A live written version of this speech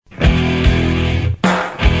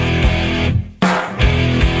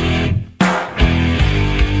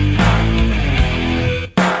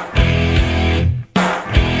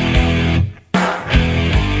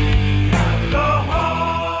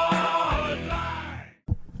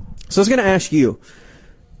So I was going to ask you,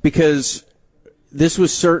 because this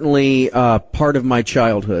was certainly part of my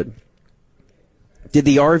childhood. Did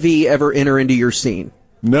the RV ever enter into your scene?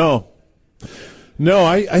 No. No,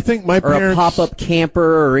 I think my parents... Or a pop-up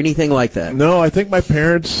camper or anything like that? No, I think my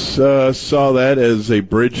parents saw that as a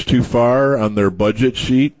bridge too far on their budget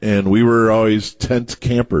sheet, and we were always tent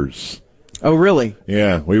campers. Oh, really?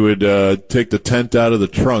 Yeah, we would take the tent out of the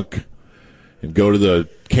trunk and go to the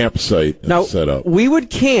campsite and set up. We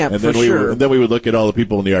would camp, and then sure. And then we would look at all the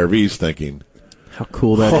people in the RVs thinking, how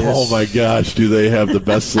cool that is. Oh, my gosh, do they have the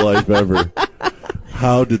best life ever.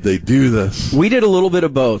 How did they do this? We did a little bit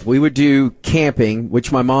of both. We would do camping,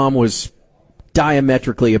 which my mom was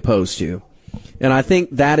diametrically opposed to. And I think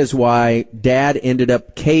that is why Dad ended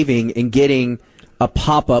up caving and getting a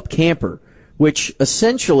pop-up camper, which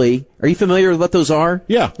essentially, are you familiar with what those are?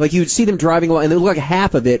 Yeah. Like you'd see them driving along, and it looked like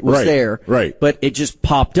half of it was there. Right. But it just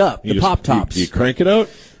popped up, the pop-tops. You crank it out?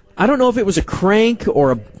 I don't know if it was a crank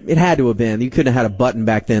or it had to have been. You couldn't have had a button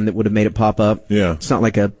back then that would have made it pop up. Yeah. It's not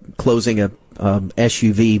like closing a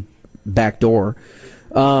SUV back door.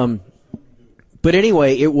 But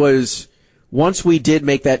anyway, it was, once we did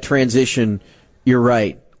make that transition, you're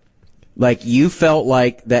right. Like, you felt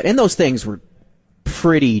like that, and those things were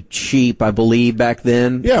pretty cheap, I believe, back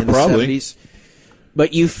then. Yeah, in the probably. 70s.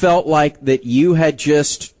 But you felt like that you had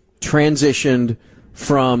just transitioned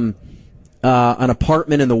from an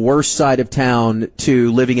apartment in the worst side of town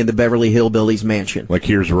to living in the Beverly Hillbillies mansion. Like,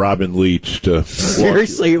 here's Robin Leach to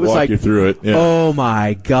seriously, it was walk like, you through it. Yeah. Oh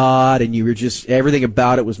my God! And you were just, everything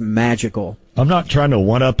about it was magical. I'm not trying to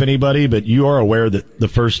one-up anybody, but you are aware that the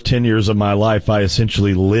first 10 years of my life, I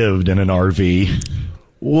essentially lived in an RV.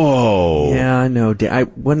 Whoa! Yeah, I know. I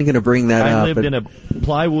wasn't going to bring that up. I lived in a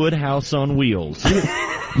plywood house on wheels.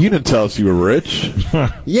 You didn't tell us you were rich.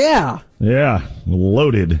 Yeah. Yeah,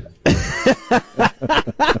 loaded.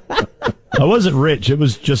 I wasn't rich. It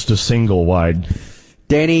was just a single wide.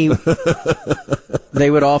 Danny,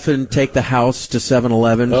 they would often take the house to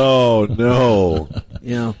 7-Eleven. Oh, no.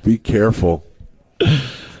 Yeah. Be careful.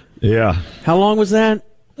 Yeah. How long was that?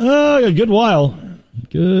 A good while.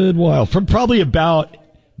 Good while. From probably about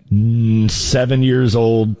 7 years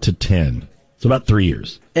old to 10. So about 3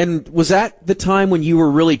 years. And was that the time when you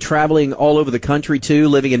were really traveling all over the country, too,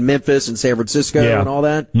 living in Memphis and San Francisco and all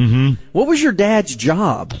that? Mm-hmm. What was your dad's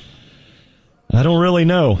job? I don't really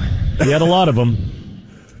know. He had a lot of them.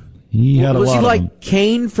 Was he like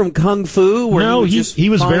Kane from Kung Fu? Where no, he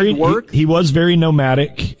was very work? He was very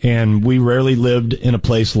nomadic, and we rarely lived in a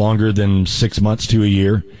place longer than 6 months to a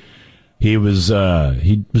year. He was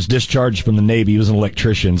discharged from the Navy. He was an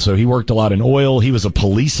electrician, so he worked a lot in oil. He was a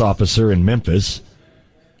police officer in Memphis.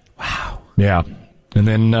 Wow. Yeah. And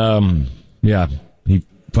then, he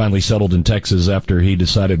finally settled in Texas after he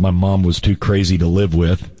decided my mom was too crazy to live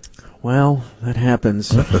with. Well, that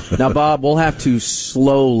happens. Now, Bob, we'll have to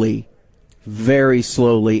slowly, very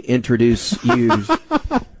slowly, introduce you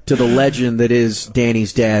to the legend that is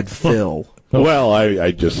Danny's dad, Phil. Well,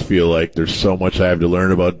 I just feel like there's so much I have to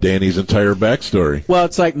learn about Danny's entire backstory. Well,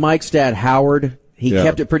 it's like Mike's dad, Howard. He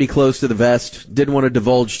kept it pretty close to the vest, didn't want to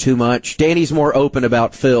divulge too much. Danny's more open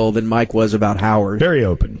about Phil than Mike was about Howard. Very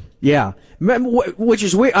open. Yeah, which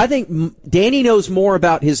is weird. I think Danny knows more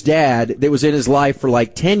about his dad that was in his life for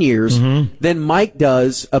like 10 years than Mike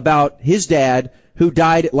does about his dad who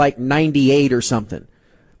died at like 98 or something.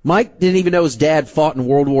 Mike didn't even know his dad fought in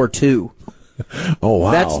World War II. Oh,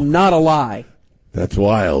 wow. That's not a lie. That's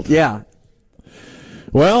wild. Yeah.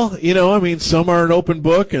 Well, some are an open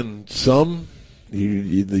book, and some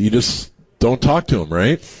you just don't talk to them,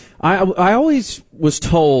 right? I always was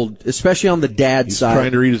told, especially on the dad side,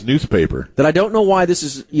 trying to read his newspaper, that I don't know why this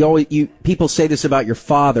is. People say this about your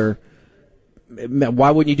father.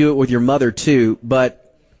 Why wouldn't you do it with your mother too?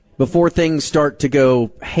 But before things start to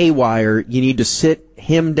go haywire, you need to sit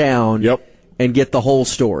him down and get the whole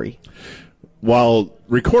story while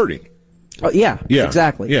recording. Yeah,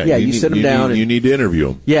 exactly. Yeah, you sit him down. You need to interview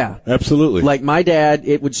him. Yeah. Absolutely. Like my dad,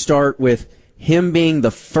 it would start with him being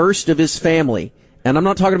the first of his family. And I'm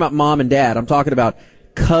not talking about mom and dad. I'm talking about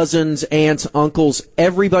cousins, aunts, uncles,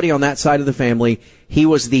 everybody on that side of the family. He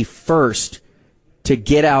was the first to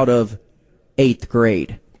get out of 8th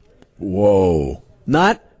grade. Whoa.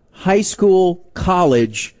 Not high school,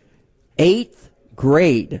 college, 8th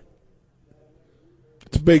grade.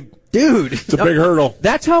 It's a big... Dude. It's a big hurdle.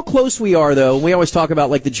 That's how close we are, though. We always talk about,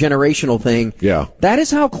 like, the generational thing. Yeah. That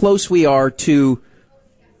is how close we are to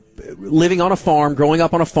living on a farm, growing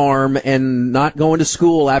up on a farm, and not going to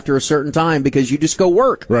school after a certain time because you just go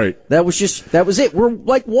work. Right. That was it. We're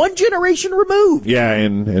like one generation removed. Yeah,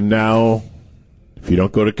 and now, if you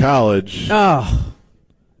don't go to college,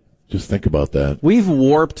 Just think about that. We've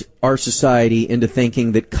warped our society into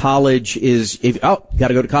thinking that college is, you got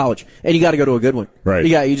to go to college, and you got to go to a good one. Right.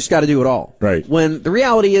 You just got to do it all. Right. When the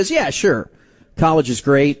reality is, yeah, sure, college is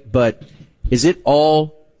great, but is it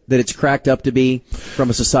all that it's cracked up to be from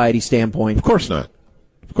a society standpoint? Of course not.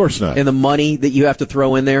 Of course not. And the money that you have to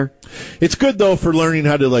throw in there? It's good, though, for learning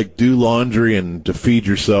how to, like, do laundry and to feed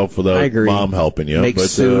yourself without mom helping you. Make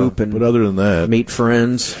soup and but other than that, meet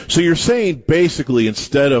friends. So you're saying, basically,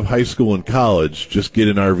 instead of high school and college, just get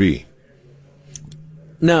an RV?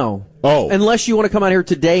 No. Oh. Unless you want to come out here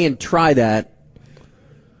today and try that.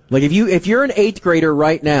 Like, if you're an 8th grader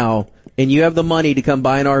right now and you have the money to come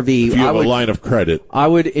buy an RV, if you have a line of credit, I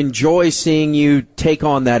would enjoy seeing you take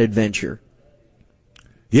on that adventure.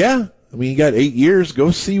 Yeah. I mean, you got 8 years.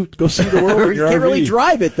 Go see the world in your You can't RV. really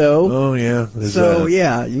drive it, though. Oh, yeah.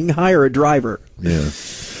 Yeah, you can hire a driver. Yeah.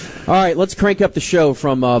 All right, let's crank up the show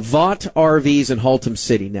from Vaught RVs in Haltom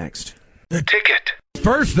City next. Ticket.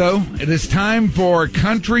 First, though, it is time for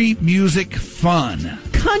country music fun.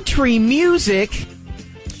 Country music?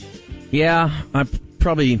 Yeah, we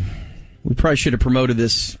probably should have promoted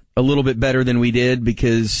this a little bit better than we did,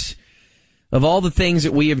 because of all the things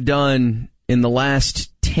that we have done in the last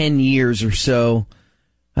 10 years or so,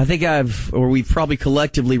 I think we've probably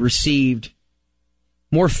collectively received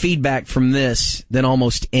more feedback from this than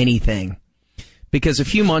almost anything. Because a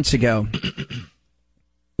few months ago,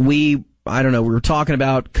 we were talking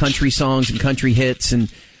about country songs and country hits, and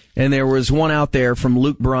there was one out there from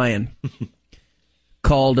Luke Bryan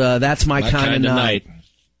called That's My Kind of Night.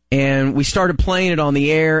 And we started playing it on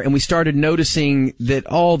the air, and we started noticing that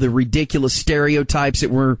all the ridiculous stereotypes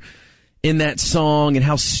that were in that song, and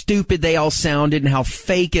how stupid they all sounded, and how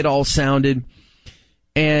fake it all sounded.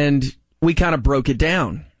 And we kind of broke it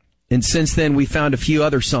down. And since then, we found a few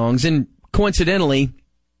other songs. And coincidentally,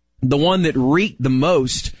 the one that reeked the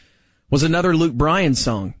most was another Luke Bryan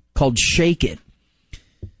song called Shake It.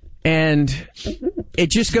 And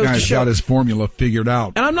it just goes to show. Got his formula figured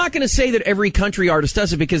out. And I'm not going to say that every country artist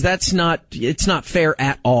does it, because it's not fair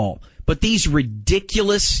at all. But these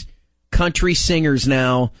ridiculous country singers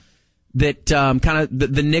now, that kind of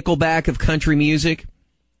the Nickelback of country music,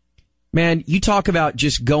 man, you talk about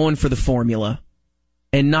just going for the formula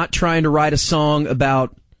and not trying to write a song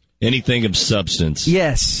about anything of substance.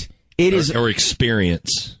 Yes, it is, or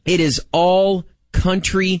experience. It is all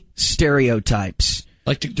country stereotypes.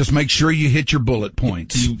 Like to just make sure you hit your bullet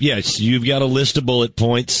points. Yes, you've got a list of bullet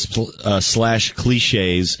points /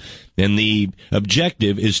 cliches, and the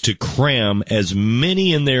objective is to cram as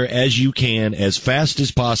many in there as you can as fast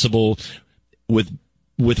as possible with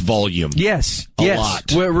volume. Yes, a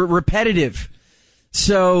lot. Repetitive.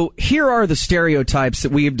 So here are the stereotypes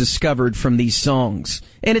that we have discovered from these songs.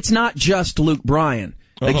 And it's not just Luke Bryan.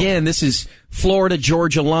 Again, this is Florida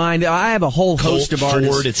Georgia Line. I have a whole host of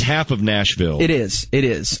artists. Ford, it's half of Nashville. It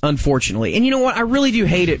is, unfortunately. And you know what? I really do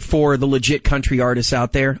hate it for the legit country artists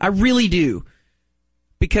out there. I really do.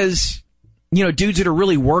 Because, dudes that are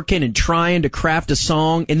really working and trying to craft a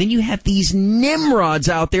song, and then you have these nimrods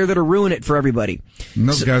out there that are ruining it for everybody. And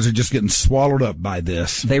those guys are just getting swallowed up by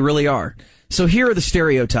this. They really are. So here are the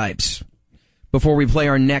stereotypes before we play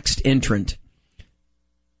our next entrant.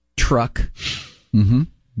 Truck. Mm-hmm.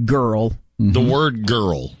 Girl. Mm-hmm. The word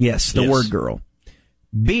girl. Yes, the word girl.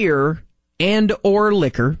 Beer and or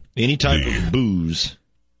liquor. Any type of booze.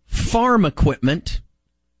 Farm equipment.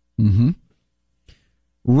 Mm-hmm.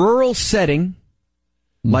 Rural setting,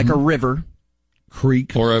 like a river.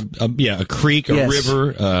 Creek. Or a creek, a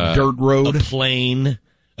river. Dirt road. A plain,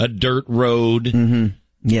 a dirt road. Mm-hmm.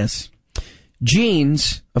 Yes.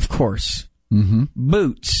 Jeans, of course. Mm-hmm.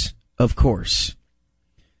 Boots, of course.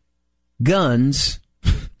 Guns.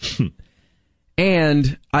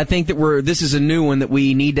 And I think that this is a new one that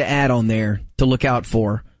we need to add on there to look out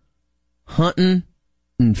for. Hunting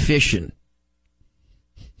and fishing.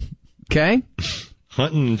 Okay?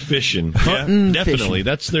 Hunting and fishing. Hunting, definitely. fishing.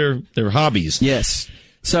 That's their hobbies. Yes.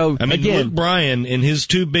 So, I mean, again, Luke Bryan, in his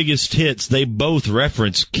two biggest hits, they both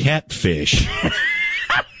reference catfish.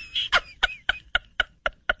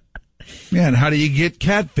 Yeah, and how do you get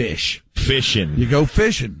catfish? Fishing. You go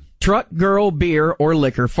fishing. Truck, girl, beer, or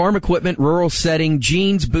liquor, farm equipment, rural setting,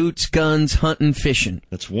 jeans, boots, guns, hunting, fishing.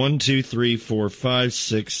 That's 1, 2, 3, 4, 5,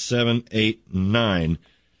 6, 7, 8, 9.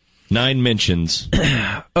 9 mentions.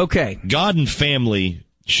 Okay. God and family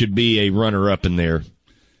should be a runner-up in there.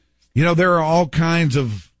 There are all kinds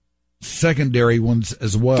of secondary ones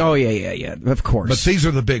as well. Oh, yeah, of course. But these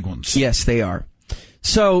are the big ones. Yes, they are.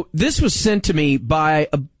 So this was sent to me by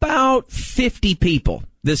about 50 people,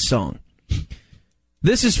 this song.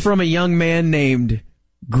 This is from a young man named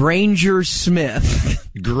Granger Smith.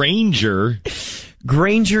 Granger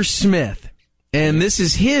Smith. And this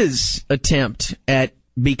is his attempt at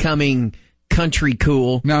becoming country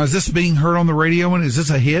cool. Now, is this being heard on the radio, and is this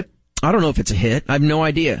a hit? I don't know if it's a hit. I have no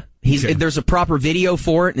idea. There's a proper video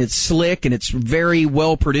for it, and it's slick, and it's very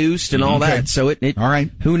well produced, and all that. So all right.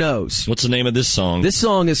 Who knows? What's the name of this song? This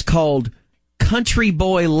song is called Country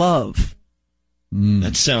Boy Love.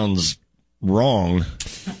 That sounds wrong.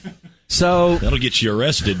 So that'll get you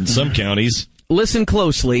arrested in some counties. Listen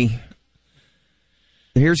closely.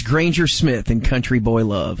 Here's Granger Smith and Country Boy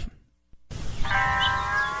Love.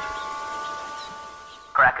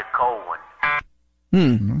 Crack a cold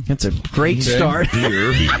one. That's a great start.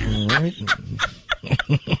 Beer.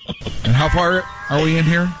 And how far are we in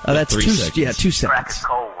here? That's 3 seconds. 2 Crack seconds. a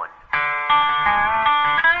cold one.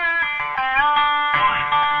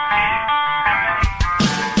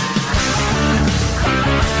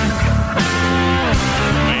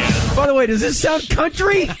 By the way, does this sound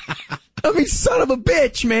country? I mean, son of a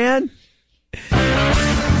bitch, man. Sounds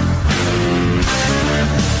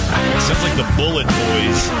like the Bullet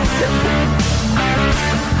Boys.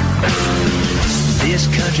 This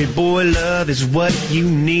country boy love is what you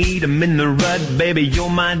need. I'm in the rut, baby, you're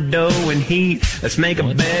my dough and heat. Let's make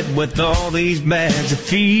a bed with all these bags of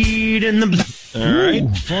feed in the... All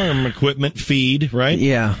right. Farm equipment feed, right?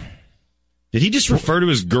 Yeah. Did he just refer to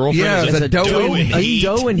his girlfriend as a dough and heat? A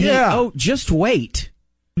dough and heat. Yeah. Oh, just wait.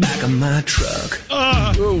 back of my truck.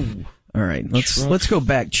 All right, let's go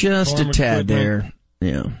back just Farm a tad equipment. there.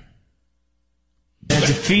 Yeah. There's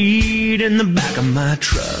a feed in the back of my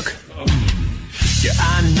truck. Yeah,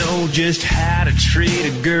 I know just how to treat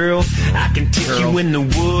a girl. I can take you in the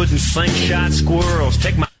woods and slingshot squirrels.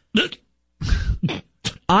 Take my...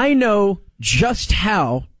 I know just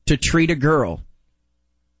how to treat a girl.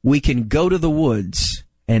 We can go to the woods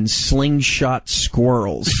and slingshot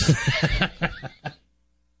squirrels.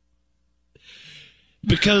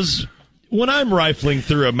 Because when I'm rifling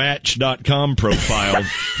through a Match.com profile,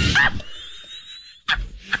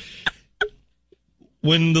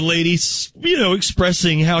 when the lady's,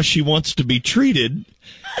 expressing how she wants to be treated,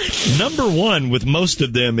 number one with most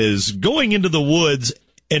of them is going into the woods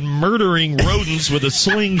and murdering rodents with a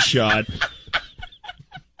slingshot.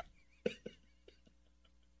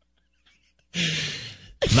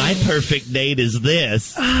 My perfect date is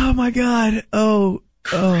this. Oh, my God. Oh,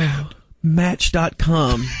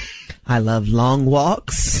 Match.com. I love long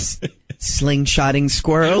walks, slingshotting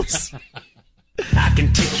squirrels. I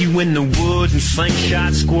can take you in the woods and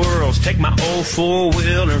slingshot squirrels. Take my old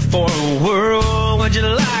four-wheeler for a whirl. Would you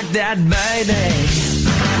like that, baby?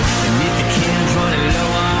 And if the can's running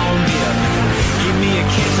low on dip, give me a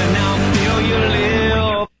kiss and I'll fill your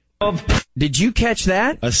lip. Did you catch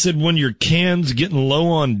that? I said when your can's getting low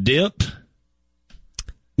on dip.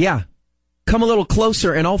 Yeah. Come a little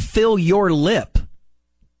closer and I'll fill your lip.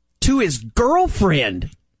 To his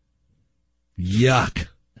girlfriend. Yuck.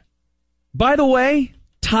 By the way,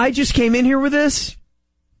 Ty just came in here with this.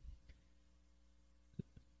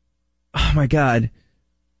 Oh, my God.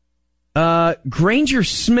 Granger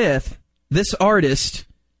Smith, this artist,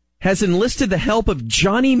 has enlisted the help of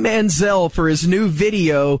Johnny Manziel for his new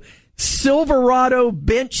video, Silverado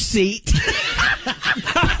Bench Seat.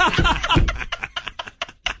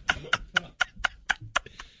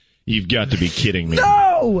 You've got to be kidding me.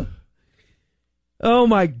 No! Oh,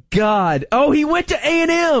 my God. Oh, he went to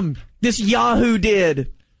A&M. This Yahoo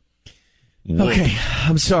did. Whoop. Okay,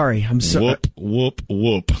 I'm sorry. Whoop, whoop,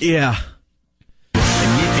 whoop. Yeah.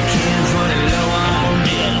 And if the can's running low on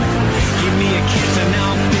dip, give me a kiss and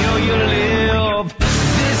I'll fill your lip.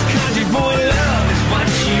 This country boy love is what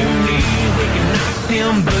you need. We can knock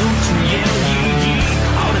them boots and yell yee.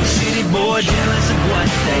 All them city boys jealous of what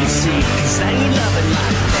they see, 'cause they ain't loving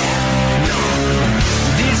like that. No,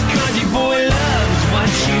 this country boy love is what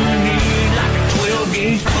you need. Like a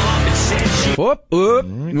 12-gauge pump, it sets you. Whoop, whoop,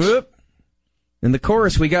 whoop. In the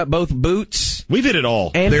chorus, we got both boots. We've hit it all.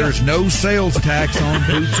 And There's no sales tax on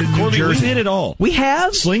boots in New Corby, we've Jersey. hit it all. we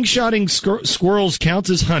have? Slingshotting squirrels counts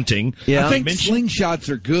as hunting. Yeah. I think Mentioned- slingshots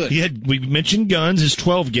are good. We mentioned guns is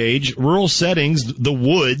 12 gauge. Rural settings, the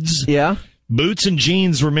woods. Yeah. Boots and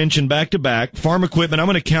jeans were mentioned back to back. Farm equipment, I'm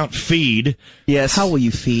going to count feed. Yes. How will you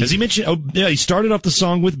feed? As he mentioned, he started off the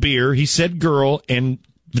song with beer. He said girl, and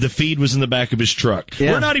the feed was in the back of his truck.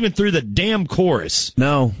 Yeah. We're not even through the damn chorus.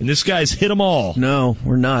 No. And this guy's hit them all. No,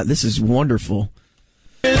 we're not. This is wonderful.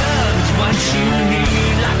 Love is what you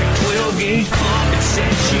need, like a 12-gauge pump, it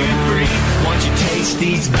sets you free. Once you taste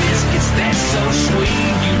these biscuits, that's so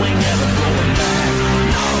sweet, you ain't never going back.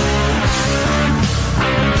 No.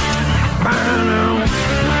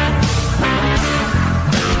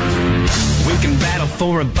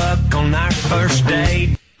 for a buck on our first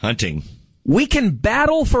date. Hunting. We can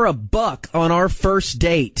battle for a buck on our first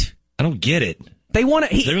date. I don't get it. They want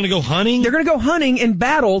to. They're going to go hunting? They're going to go hunting and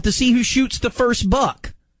battle to see who shoots the first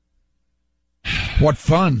buck. What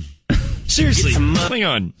fun. Seriously, hang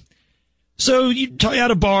on. So you at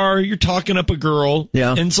a bar, you're talking up a girl,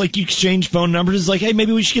 yeah, and it's like you exchange phone numbers. It's like, hey,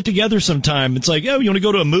 maybe we should get together sometime. It's like, oh, you want to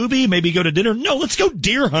go to a movie? Maybe go to dinner? No, let's go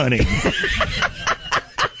deer hunting.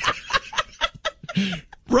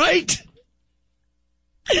 Right?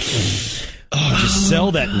 Oh, just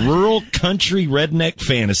sell that rural country redneck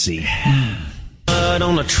fantasy.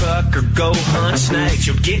 On a truck or go hunt snakes,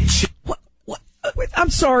 you'll get What? I'm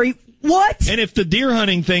sorry. What? And if the deer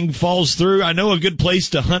hunting thing falls through, I know a good place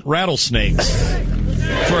to hunt rattlesnakes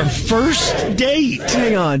for a first date.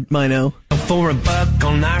 Hang on, Mino. For a buck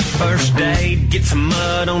on our first date, get some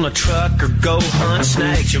mud on a truck or go hunt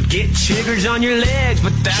snakes. You'll get chiggers on your legs,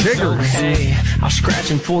 but that's okay. I'll scratch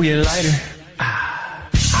them for you later.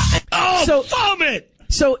 Oh, vomit!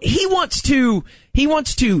 So he wants to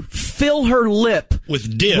fill her lip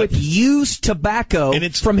with dip, with used tobacco, and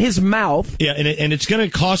it's from his mouth. Yeah, and it's going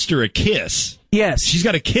to cost her a kiss. Yes, she's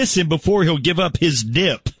got to kiss him before he'll give up his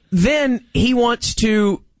dip. Then he wants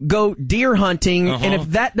to go deer hunting, and if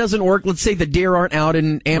that doesn't work, let's say the deer aren't out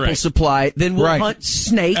in ample supply, then we'll hunt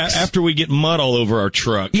snakes. After we get mud all over our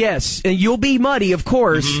truck. Yes, and you'll be muddy, of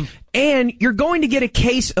course. Mm-hmm. And you're going to get a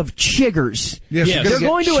case of chiggers. Yes, they're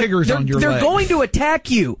going to chiggers on your legs. They're going to attack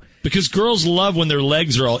you. Because girls love when their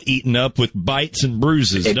legs are all eaten up with bites and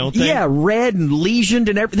bruises, don't they? Yeah, red and lesioned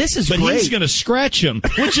and everything. This is great. But he's going to scratch him,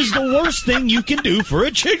 which is the worst thing you can do for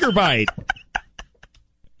a chigger bite.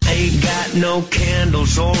 Ain't got no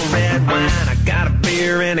candles or red wine. I got a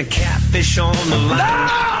beer and a catfish on the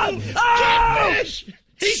line. No! Catfish!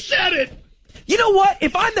 He said it! You know what?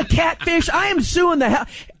 If I'm the catfish, I am suing the hell.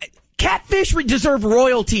 Catfish deserve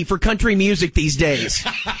royalty for country music these days.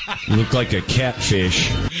 You look like a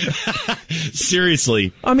catfish.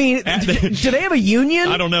 Seriously. I mean, do they have a union?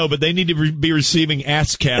 I don't know, but they need to be receiving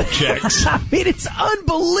ASCAP checks. I mean, it's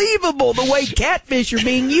unbelievable the way catfish are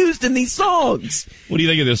being used in these songs. What do you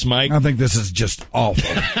think of this, Mike? I think this is just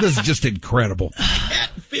awful. This is just incredible.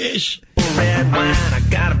 Catfish. Red wine, I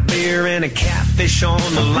got a beer and a catfish on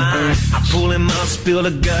the line. I pull him up, spill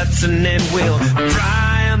the guts, and then we'll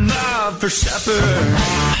fry him up for supper.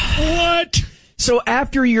 What? So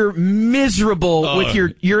after you're miserable with your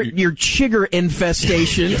chigger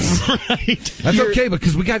infestations, right? That's okay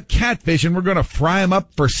because we got catfish and we're going to fry them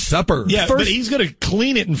up for supper. Yeah, but he's going to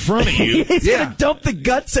clean it in front of you. He's going to dump the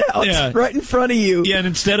guts out right in front of you. Yeah, and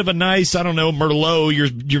instead of a nice, I don't know, Merlot,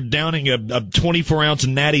 you're downing a 24-ounce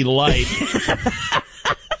Natty Light.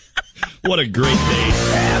 What a great date!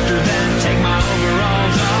 After that, take my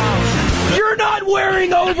overalls off. You're not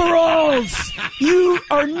wearing overalls. You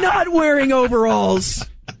are not wearing overalls.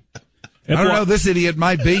 I don't know. This idiot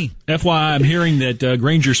might be. FYI, I'm hearing that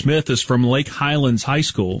Granger Smith is from Lake Highlands High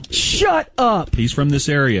School. Shut up. He's from this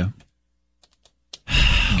area.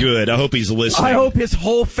 Good. I hope he's listening. I hope his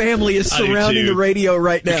whole family is surrounding the radio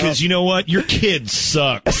right now. Because you know what? Your kid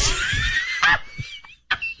sucks.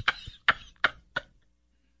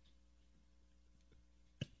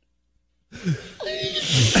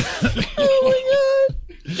 Oh my God.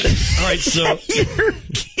 All right, so your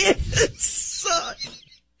kids suck.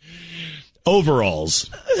 Overalls.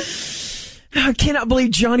 I cannot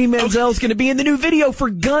believe Johnny Manziel's going to be in the new video for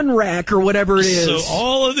Gun Rack or whatever it is. So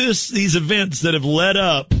all of these events that have led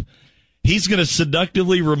up, he's going to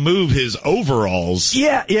seductively remove his overalls.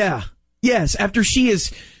 Yeah. Yes, after she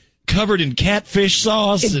is covered in catfish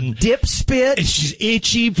sauce and dip spit. And she's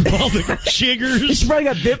itchy from all the chiggers. She probably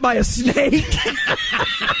got bit by a snake.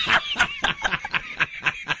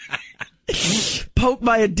 Poked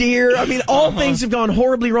by a deer. I mean, all things have gone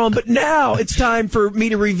horribly wrong, but now it's time for me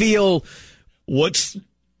to reveal what's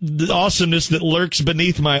the awesomeness that lurks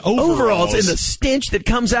beneath my overalls and the stench that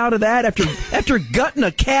comes out of that after gutting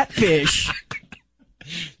a catfish.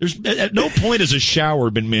 There's at no point has a shower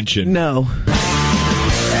been mentioned. No.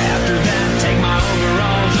 After that, take my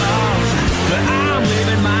overalls off, but I'm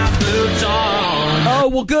leaving my boots on. Oh,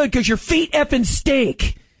 well, good, because your feet effing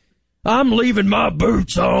stink. I'm leaving my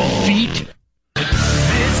boots on. Feet.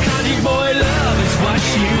 This country boy love is what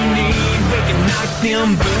you need. We can knock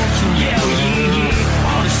them boots and yell, yeah.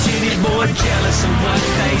 All the city boy jealous of what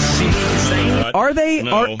they see. Are they?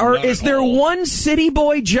 No, is there one city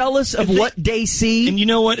boy jealous of what they see? And you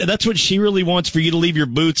know what? That's what she really wants, for you to leave your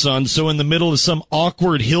boots on. So in the middle of some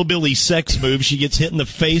awkward hillbilly sex move, she gets hit in the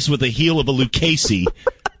face with the heel of a Lucchese.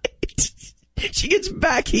 Right. She gets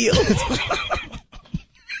back heeled.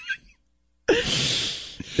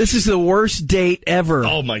 This is the worst date ever.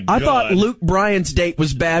 Oh, my I God. thought Luke Bryan's date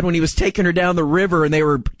was bad when he was taking her down the river and they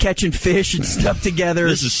were catching fish and stuff together.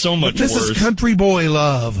 This is so much This worse. is country boy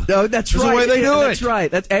love. No, that's This is right. the way they do it. That's right.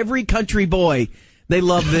 That's every country boy. They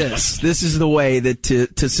love this. This is the way that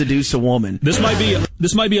to seduce a woman. This might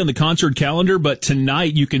be on the concert calendar, but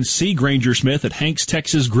tonight you can see Granger Smith at Hank's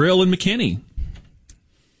Texas Grill in McKinney.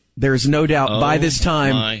 There's no doubt by this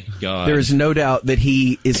time, my God. there is no doubt that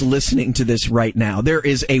he is listening to this right now. There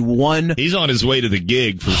is a He's on his way to the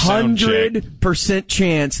gig for sound check. 100%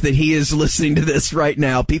 chance that he is listening to this right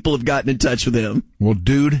now. People have gotten in touch with him. Well,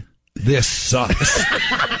 dude, this sucks.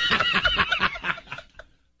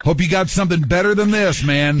 Hope you got something better than this,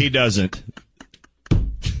 man. He doesn't.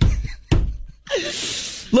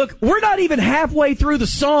 Look, we're not even halfway through the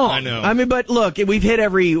song. I know. I mean, but look, we've hit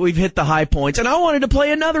the high points, and I wanted to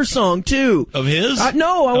play another song too. Of his?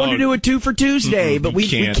 No, I wanted to do a 2 for Tuesday, but we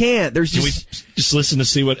can't. There's Can we just listen to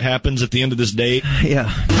see what happens at the end of this date? yeah.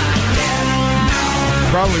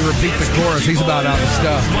 Probably repeat the chorus. He's about out of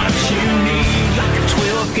stuff. What you need, like a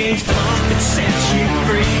 12-gauge pump that sets you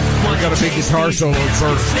free. I got a big guitar solo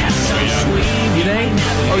first. That's so sweet. You think?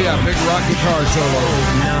 Oh yeah, big rock guitar solo.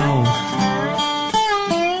 No.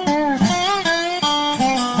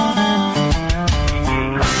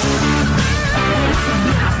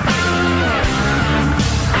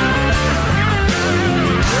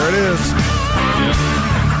 There it is.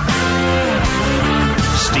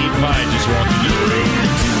 Steve Vai just walking you through.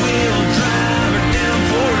 Two-wheel driver down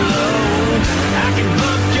for low. I can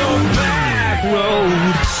bump your back road.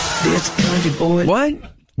 This country boy. What?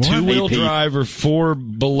 Two-wheel driver, 4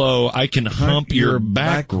 below. I can hump your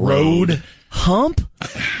back road. Hump?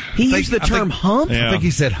 He used the term hump? Yeah. I think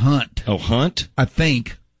he said hunt. Oh, hunt? I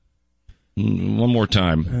think. One more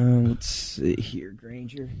time. Let's see here,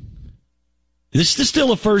 Granger. This is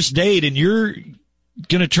still a first date, and you're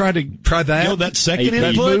going to try to that? go that second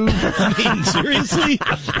That input? move? I mean, seriously?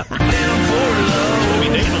 It's going to be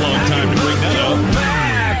dating a long time to bring that up.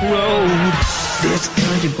 Back road. This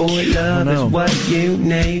country boy love is what you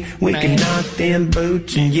need. We can knock them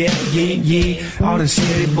boots and yeah. All the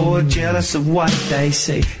city boys jealous of what they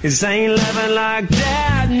see. This ain't living like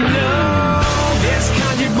that, no. This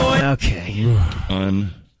country boy.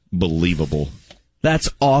 Okay. Unbelievable. That's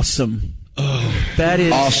awesome. That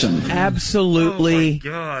is awesome. Absolutely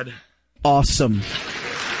God. awesome.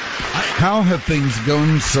 How have things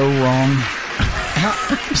gone so wrong?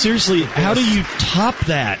 Seriously, how do you top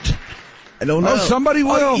that? I don't know. Oh, somebody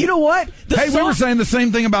will. Oh, you know what? We were saying the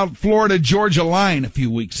same thing about Florida-Georgia line a few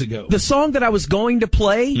weeks ago. The song that I was going to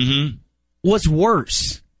play was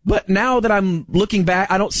worse. But now that I'm looking back,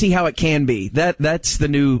 I don't see how it can be. That's the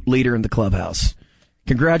new leader in the clubhouse.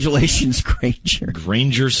 Congratulations, Granger.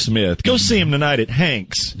 Granger Smith. Go see him tonight at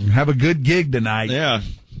Hank's. Have a good gig tonight. Yeah.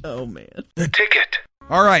 Oh, man. Ticket.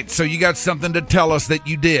 All right, so you got something to tell us that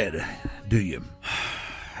you did, do you?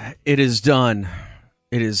 It is done.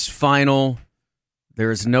 It is final.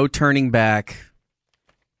 There is no turning back.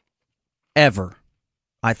 Ever.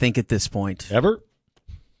 I think at this point. Ever?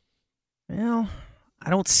 Well, I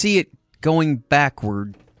don't see it going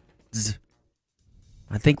backwards.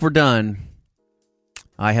 I think we're done.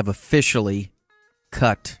 I have officially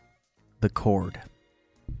cut the cord.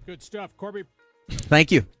 Good stuff, Corby.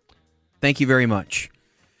 Thank you. Thank you very much.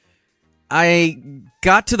 I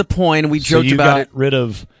got to the point, and we So joked you about got it. rid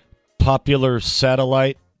of popular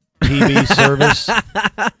satellite TV service?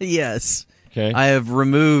 Yes. Okay. I have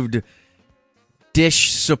removed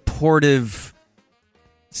dish supportive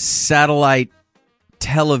satellite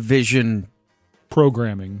television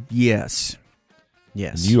Programming. Yes.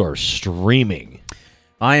 Yes. You are streaming.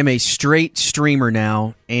 I am a straight streamer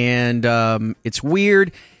now, and it's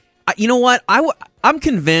weird. You know what? I'm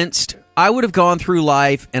convinced I would have gone through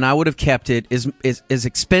life and I would have kept it as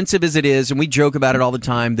expensive as it is, and we joke about it all the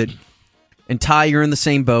time. And Ty, you're in the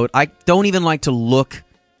same boat. I don't even like to look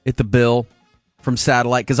at the bill from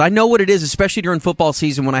satellite because I know what it is, especially during football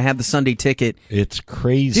season when I have the Sunday ticket. It's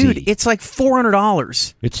crazy. Dude, it's like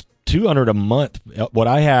 $400. It's $200 a month. What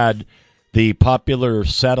I had, the popular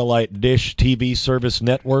satellite dish TV service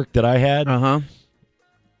network that I had,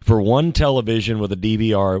 for one television with a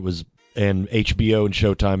DVR, it was, and HBO and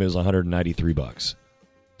Showtime, it was $193.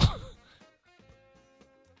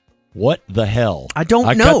 What the hell? I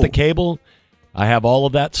don't know. I cut the cable. I have all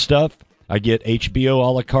of that stuff. I get HBO a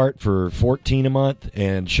la carte for $14 a month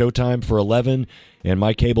and Showtime for $11, and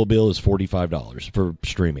my cable bill is $45 for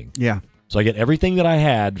streaming. Yeah. So I get everything that I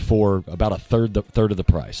had for about a third of the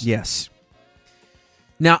price. Yes.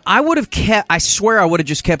 Now, I swear I would have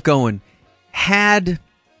just kept going. Had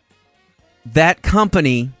that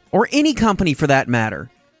company, or any company for that matter,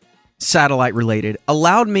 satellite related,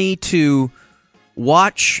 allowed me to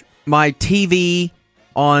watch my TV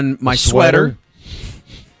on my sweater.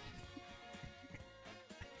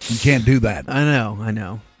 You can't do that. I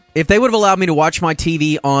know. If they would have allowed me to watch my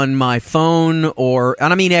TV on my phone and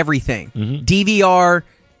I mean everything, DVR,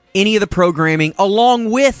 any of the programming,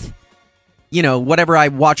 along with, whatever I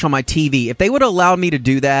watch on my TV, if they would have allowed me to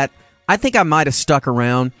do that, I think I might have stuck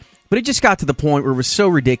around. But it just got to the point where it was so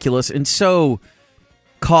ridiculous and so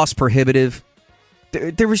cost prohibitive.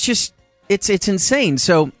 There was just, it's insane.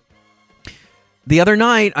 So the other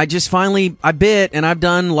night, I just finally, I bit, and I've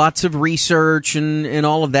done lots of research and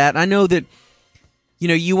all of that. I know that,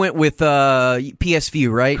 you went with PS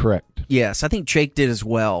View, right? Correct. Yes, I think Jake did as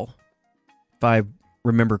well, if I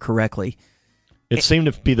remember correctly. It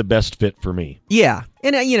seemed to be the best fit for me. Yeah,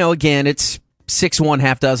 and again, it's 6 one,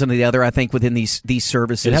 half dozen of the other, I think, within these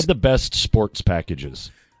services. It had the best sports packages.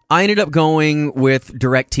 I ended up going with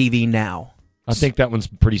DirecTV Now. I think that one's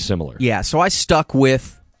pretty similar. Yeah, so I stuck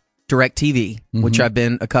with DirecTV, which I've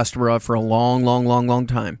been a customer of for a long, long, long, long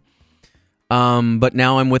time. But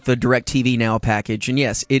now I'm with the DirecTV Now package. And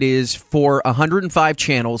yes, it is for 105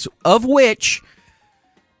 channels, of which,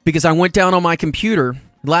 because I went down on my computer,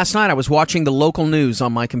 last night I was watching the local news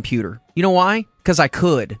on my computer. You know why? Because I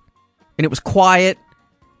could. And it was quiet.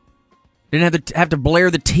 Didn't have to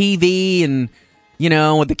blare the TV and,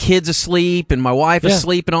 with the kids asleep and my wife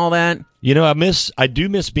asleep and all that. I do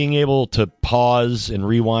miss being able to pause and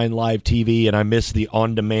rewind live TV, and I miss the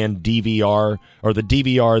on-demand DVR or the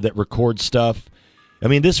DVR that records stuff. I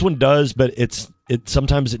mean, this one does, but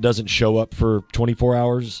sometimes it doesn't show up for 24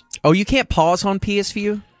 hours. Oh, you can't pause on PS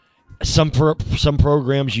View? Some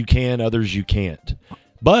programs you can, others you can't.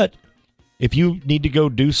 But if you need to go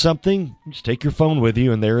do something, just take your phone with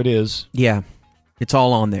you, and there it is. Yeah. It's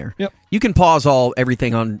all on there. Yep. You can pause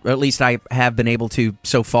everything on, or at least I have been able to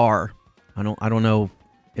so far. I don't know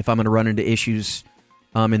if I'm going to run into issues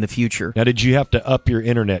in the future. Now, did you have to up your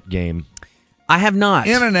internet game? I have not.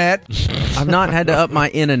 Internet. I've not had to up my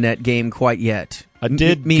internet game quite yet. I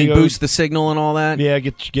did. Meaning boost the signal and all that? Yeah,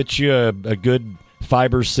 get you a good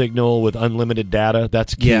fiber signal with unlimited data.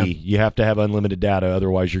 That's key. Yeah. You have to have unlimited data,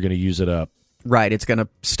 otherwise you're going to use it up. Right. It's going to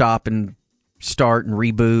stop and start and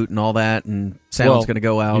reboot and all that, and sound's going to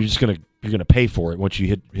go out. You're going to pay for it once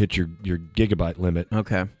you hit your gigabyte limit.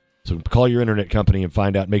 Okay. So call your internet company and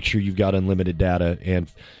find out. Make sure you've got unlimited data, and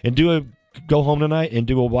go home tonight and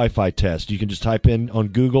do a Wi-Fi test. You can just type in on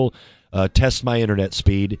Google, test my internet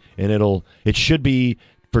speed, and it should be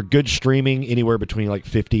for good streaming anywhere between like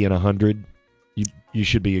 50 and 100. You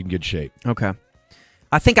should be in good shape. Okay.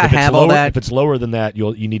 I think I have all that. If it's lower than that,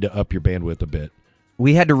 you need to up your bandwidth a bit.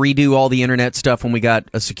 We had to redo all the internet stuff when we got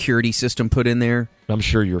a security system put in there. I'm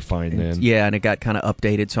sure you're fine then. Yeah, and it got kind of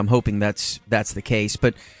updated, so I'm hoping that's the case.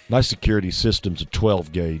 But my security system's a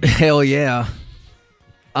 12 gauge. Hell yeah.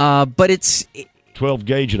 But it's 12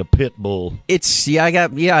 gauge and a pit bull. I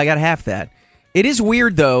got half that. It is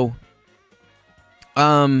weird though.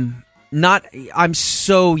 I'm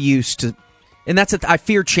so used to, and I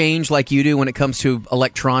fear change like you do when it comes to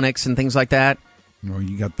electronics and things like that. Oh,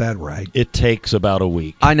 you got that right. It takes about a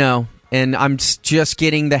week. I know, and I'm just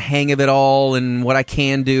getting the hang of it all and what I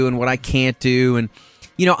can do and what I can't do. And,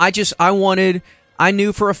 I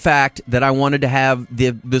knew for a fact that I wanted to have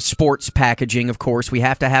the sports packaging, of course. We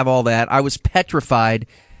have to have all that. I was petrified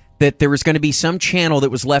that there was going to be some channel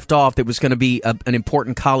that was left off that was going to be an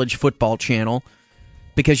important college football channel.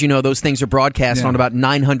 Because, those things are broadcast on about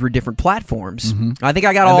 900 different platforms. Mm-hmm. I think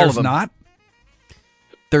I got all of them.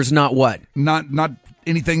 There's not what? Not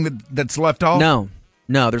anything that's left off? No,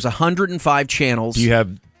 there's 105 channels. Do you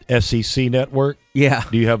have SEC Network? Yeah.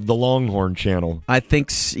 Do you have the Longhorn channel? I think,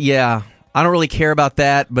 yeah. I don't really care about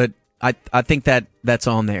that, but I think that's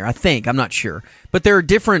on there. I'm not sure. But there are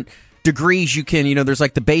different degrees you can, there's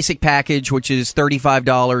like the basic package, which is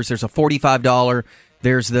 $35. There's a $45.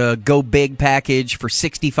 There's the Go Big package for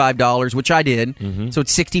 $65, which I did. Mm-hmm. So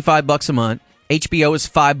it's $65 a month. HBO is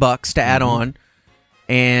 $5 to add on.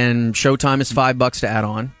 And Showtime is $5 to add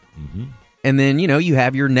on. Mm-hmm. And then, you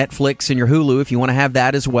have your Netflix and your Hulu if you want to have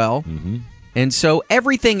that as well. Mm-hmm. And so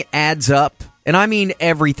everything adds up. And I mean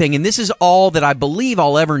everything. And this is all that I believe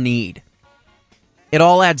I'll ever need. It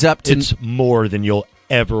all adds up to... It's more than you'll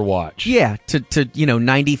ever watch. Yeah, to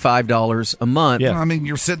 $95 a month. Yeah. I mean,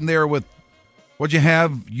 you're sitting there with... What'd you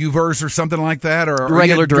have, Uverse or something like that? Or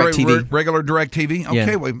regular DirecTV. Regular DirecTV? Okay,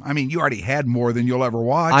 yeah. Well, I mean, you already had more than you'll ever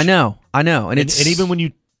watch. I know. And even when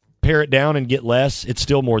you pare it down and get less, it's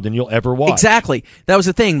still more than you'll ever watch. Exactly. That was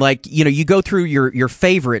the thing. Like, you go through your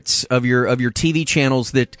favorites of your TV channels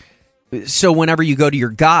that, so whenever you go to your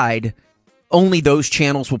guide, only those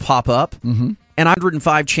channels will pop up. Mm-hmm. And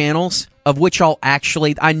 105 channels, of which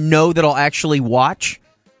I know that I'll actually watch.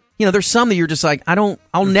 You know, there's some that you're just like,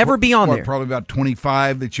 I'll never be on there. Probably about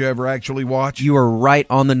 25 that you ever actually watch. You are right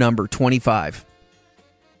on the number, 25.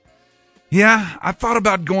 Yeah, I thought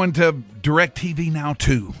about going to DirecTV Now,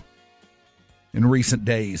 too, in recent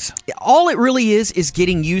days. All it really is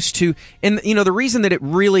getting used to, and, you know, the reason that it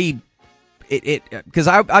really, because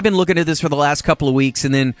I've been looking at this for the last couple of weeks,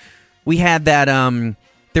 and then we had that,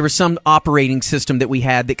 there was some operating system that we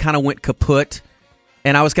had that kind of went kaput,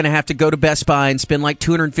 and I was going to have to go to Best Buy and spend like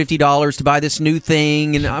 $250 to buy this new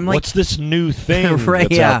thing, and I'm like, what's this new thing right,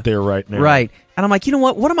 that's out there right now? Right. And I'm like, you know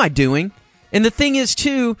what am I doing? And the thing is,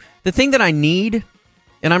 too, the thing that I need,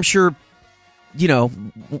 and I'm sure, you know,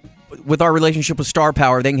 with our relationship with Star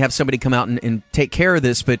Power, they can have somebody come out and take care of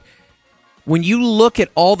this, but when you look at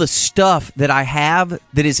all the stuff that I have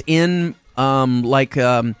that is in, you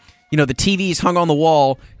know, the TV is hung on the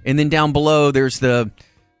wall, and then down below there's the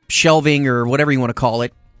shelving or whatever you want to call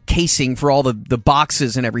it, casing for all the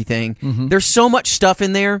boxes and everything. Mm-hmm. There's so much stuff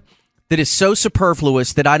in there that is so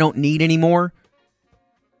superfluous that I don't need anymore.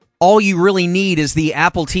 All you really need is the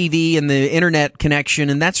Apple TV and the internet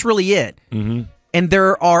connection, and that's really it. Mm-hmm. And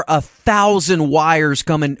there are 1,000 wires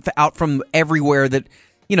coming out from everywhere that,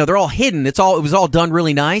 you know, they're all hidden. It was all done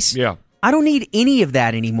really nice. Yeah. I don't need any of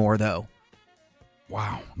that anymore, though.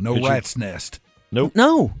 Wow. No rat's nest. Nope.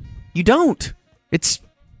 No, you don't. It's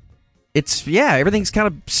everything's kind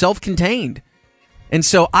of self-contained. And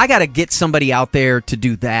so I got to get somebody out there to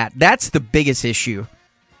do that. That's the biggest issue.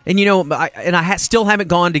 And, you know, I still haven't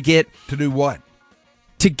gone to get... To do what?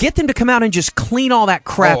 To get them to come out and just clean all that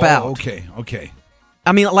crap out. Okay.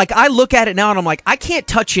 I mean, like, I look at it now and I'm like, I can't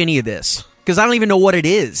touch any of this because I don't even know what it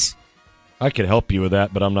is. I could help you with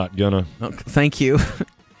that, but I'm not gonna. Okay, thank you.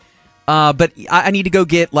 But I need to go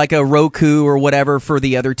get, like, a Roku or whatever for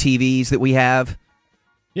the other TVs that we have.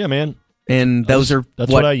 Yeah, man. And that's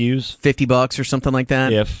what I use. $50 or something like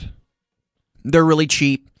that. If they're really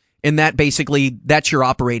cheap. And that's your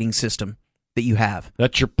operating system that you have.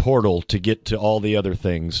 That's your portal to get to all the other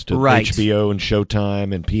things, to right. HBO and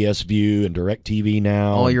Showtime and PS View and DirecTV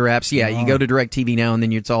Now. All your apps, yeah. You go to DirecTV Now, and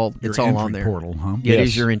then it's all on there. Portal, huh? Yeah, it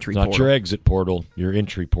is your entry portal. Not your exit portal, your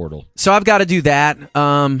entry portal. So I've got to do that.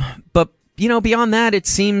 But, you know, beyond that,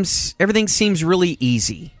 everything seems really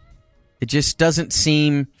easy. It just doesn't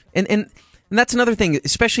seem... And that's another thing,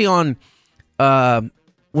 especially on...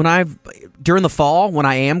 during the fall, when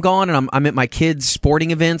I am gone and I'm at my kids'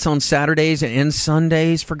 sporting events on Saturdays and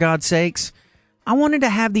Sundays, for God's sakes, I wanted to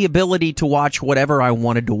have the ability to watch whatever I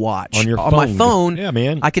wanted to watch. On my phone. Yeah,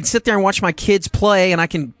 man. I can sit there and watch my kids play, and I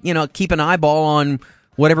can, you know, keep an eyeball on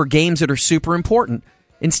whatever games that are super important,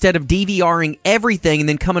 instead of DVRing everything and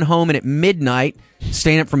then coming home and at midnight,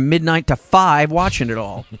 staying up from midnight to 5 watching it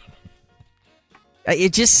all.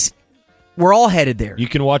 We're all headed there. You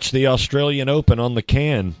can watch the Australian Open on the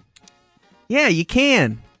can. Yeah, you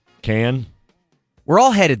can. Can? We're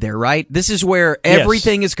all headed there, right? This is where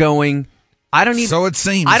everything is going. So it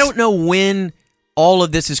seems. I don't know when all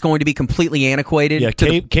of this is going to be completely antiquated. Yeah,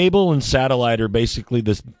 cable and satellite are basically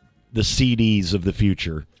the CDs of the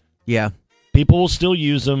future. Yeah. People will still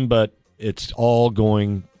use them, but it's all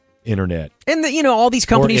going internet. And all these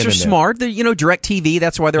companies are smart. DirecTV.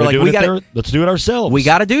 That's why they're like, let's do it ourselves. We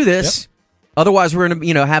got to do this. Yep. Otherwise, we're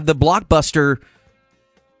going to have the Blockbuster.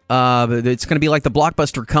 It's going to be like the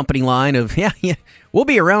Blockbuster company line of we'll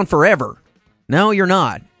be around forever. No, you're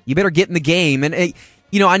not. You better get in the game. And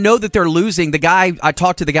I know that they're losing. I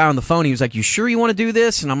talked to the guy on the phone. He was like, "You sure you want to do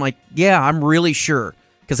this?" And I'm like, "Yeah, I'm really sure."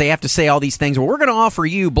 Because they have to say all these things. Well, we're going to offer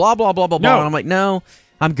you blah blah blah blah blah. And I'm like, "No,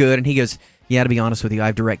 I'm good." And he goes, "Yeah, to be honest with you, I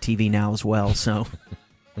have DirecTV now as well, so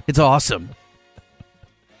it's awesome."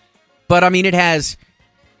 But I mean, it has,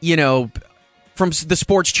 from the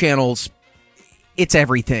sports channels, it's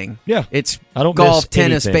everything. Yeah, it's I don't golf, miss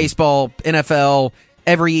tennis, anything. baseball, NFL,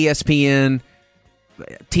 every ESPN,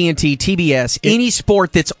 TNT, TBS, any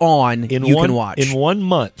sport that's on, you can watch. In 1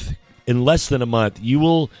 month, in less than a month,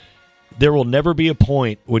 there will never be a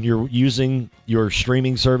point when you're using your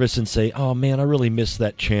streaming service and say, "Oh man, I really miss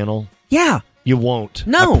that channel." Yeah, you won't.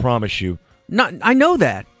 No, I promise you. I know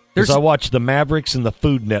that. Because I watch the Mavericks and the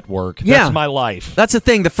Food Network. Yeah, that's my life. That's the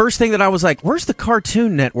thing. The first thing that I was like, "Where's the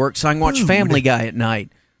Cartoon Network so I can watch Family Guy at night?"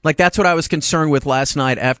 Like that's what I was concerned with last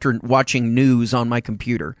night after watching news on my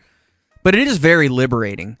computer. But it is very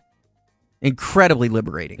liberating. Incredibly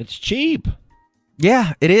liberating. It's cheap.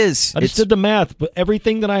 Yeah, it is. I just did the math, but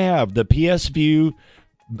everything that I have, the PS View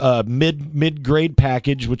mid-grade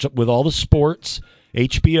package, which with all the sports,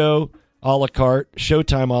 HBO, a la carte,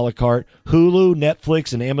 Showtime a la carte, Hulu,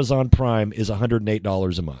 Netflix, and Amazon Prime is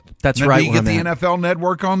 $108 a month. That's Now, right. do you get where the I'm at. NFL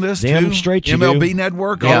Network on this Damn too? straight you MLB do.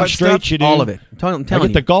 Network, all Damn that straight stuff? you do. All of it. I'm I telling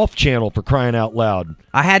get the you. Golf Channel for crying out loud.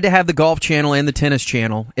 I had to have the Golf Channel and the Tennis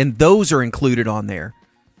Channel, and those are included on there.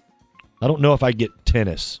 I don't know if I get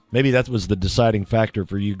tennis. Maybe that was the deciding factor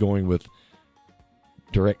for you going with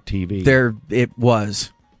DirecTV. There it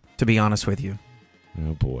was, to be honest with you.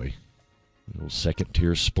 Oh, boy. Little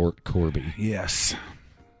second-tier sport Corby. Yes.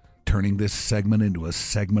 Turning this segment into a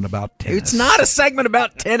segment about tennis. It's not a segment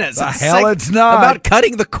about tennis. The It's a hell it's not. About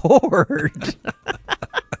cutting the cord.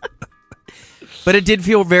 But it did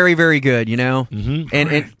feel very, very good, you know? Mm-hmm.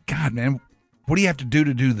 And God, man, what do you have to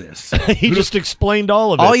do this? He just explained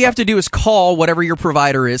all of it. all you have to do is call whatever your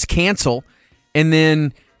provider is, cancel, and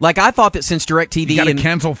then, like, I thought that since DirecTV... You got to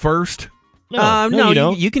cancel first? No, you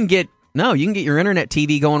don't. you can get your internet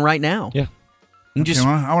TV going right now. Yeah. You can just...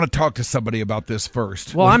 I want to talk to somebody about this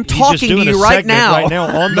first. Well, I'm He's just talking to doing a you right segment now. Right now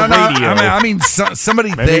on the No, radio. I mean somebody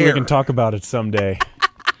Maybe there. we can talk about it someday.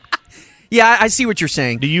 Yeah, I see what you're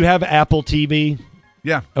saying. Do you have Apple TV?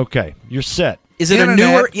 Yeah. Okay, you're set. Is it Internet.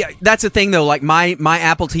 a newer? Yeah, that's the thing though. Like my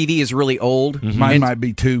Apple TV is really old, Mine might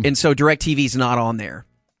be too. and so DirecTV's not on there.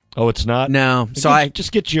 Oh, it's not? No, so Get- I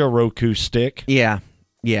just get you a Roku stick. yeah,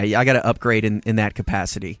 I got to upgrade in that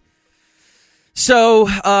capacity. So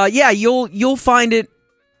you'll find it.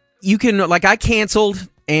 You can I canceled,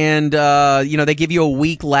 and they give you a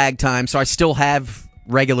week lag time, so I still have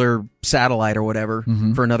regular satellite or whatever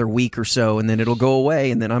for another week or so, and then it'll go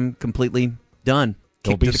away, and then I'm completely done.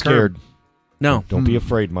 Don't Kicked be to the scared. curb. No, Don't be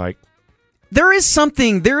afraid, Mike. there is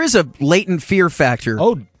a latent fear factor.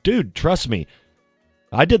 Oh, dude, trust me.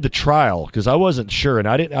 I did the trial because I wasn't sure, and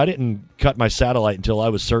I didn't cut my satellite until I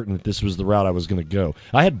was certain that this was the route I was going to go.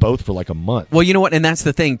 I had both for like a month. Well, you know what? And that's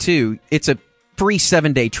the thing, too. It's a free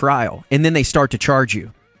 7-day trial, and then they start to charge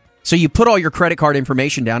you. So you put all your credit card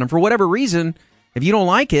information down, and for whatever reason, if you don't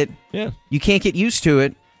like it, Yeah. you can't get used to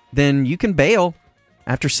it, then you can bail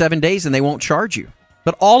after 7 days, and they won't charge you.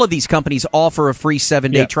 But all of these companies offer a free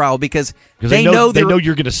 7-day Yeah. trial because They know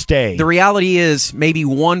you're going to stay. the reality is maybe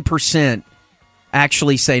 1%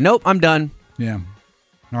 actually say, nope, I'm done. Yeah.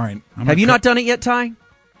 All right. Have you not done it yet, Ty?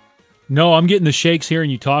 No, I'm getting the shakes hearing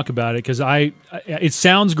you talk about it because it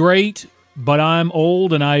sounds great, but I'm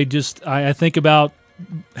old and I think about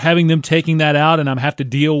having them taking that out, and I have to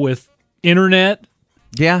deal with internet.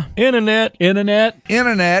 Yeah. Internet.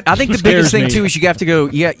 I think the biggest thing, too, is you have to go,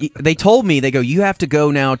 they told me, you have to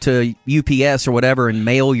go now to UPS or whatever and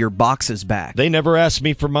mail your boxes back. They never asked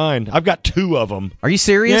me for mine. I've got 2 of them. Are you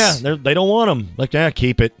serious? Yeah, they don't want them. Like,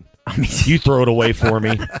 keep it. I mean, You throw it away for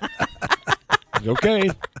me. Okay.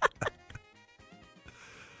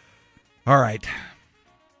 All right.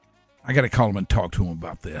 I got to call him and talk to him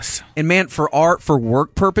about this. and man, for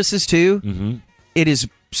work purposes, too, it is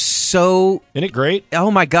so... Isn't it great? Oh,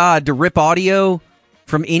 my God, to rip audio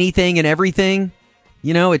from anything and everything.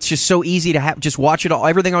 It's just so easy to just watch it all,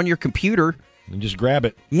 everything on your computer. And just grab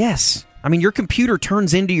it. Yes. I mean, your computer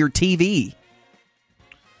turns into your TV.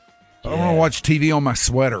 I don't want to watch TV on my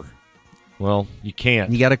sweater. Well, you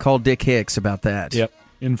can't. You got to call Dick Hicks about that. Yep.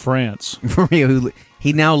 In France.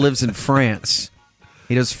 He now lives in France.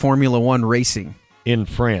 He does Formula One racing. In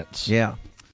France. Yeah.